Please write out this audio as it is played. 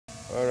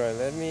Alright,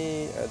 let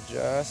me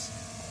adjust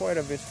quite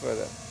a bit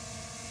further.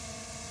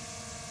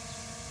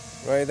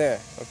 Right there,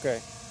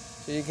 okay.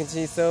 So you can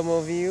see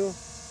thermal view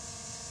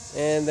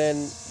and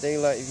then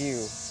daylight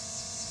view.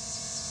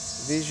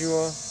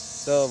 Visual,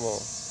 thermal,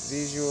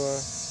 visual,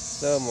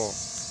 thermal.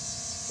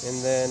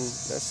 And then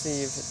let's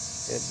see if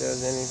it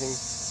does anything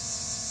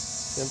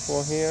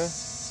simple here.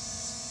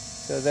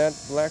 So that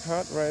black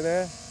hot right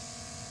there.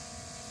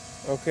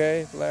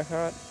 Okay, black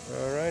hot.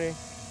 Alrighty.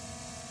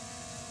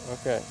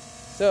 Okay.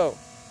 So,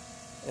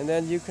 and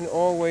then you can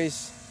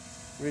always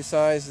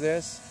resize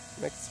this,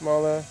 make it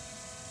smaller,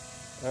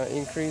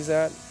 increase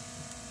that,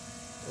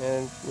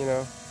 and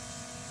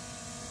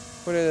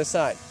put it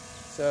aside.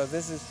 So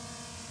this is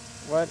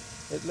what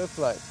it looks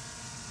like.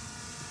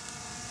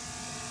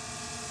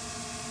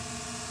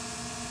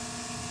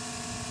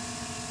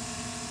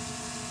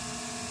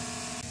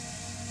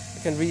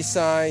 You can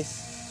resize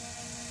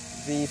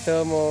the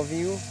thermal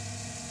view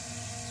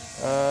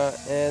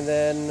and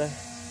then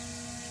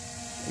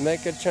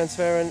make it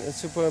transparent and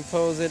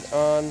superimpose it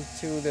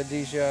onto the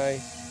DJI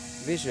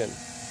Vision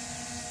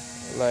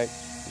like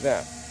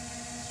that.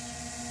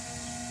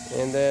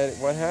 And then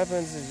what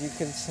happens is you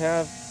can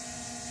have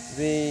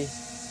the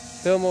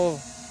thermal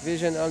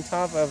vision on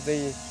top of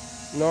the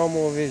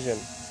normal vision.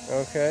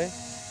 Okay,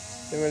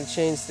 so I'm going to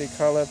change the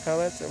color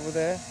palette over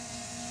there.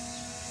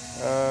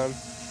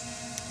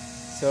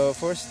 So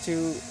first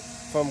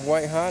from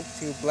white hot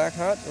to black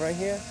hot right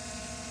here,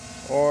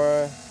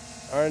 or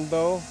iron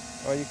bow,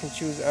 or you can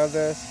choose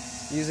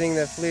others using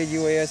the FLIR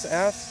UAS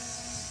app.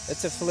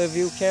 It's a FLIR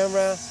view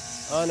camera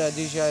on a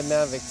DJI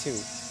Mavic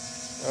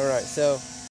 2. Alright, so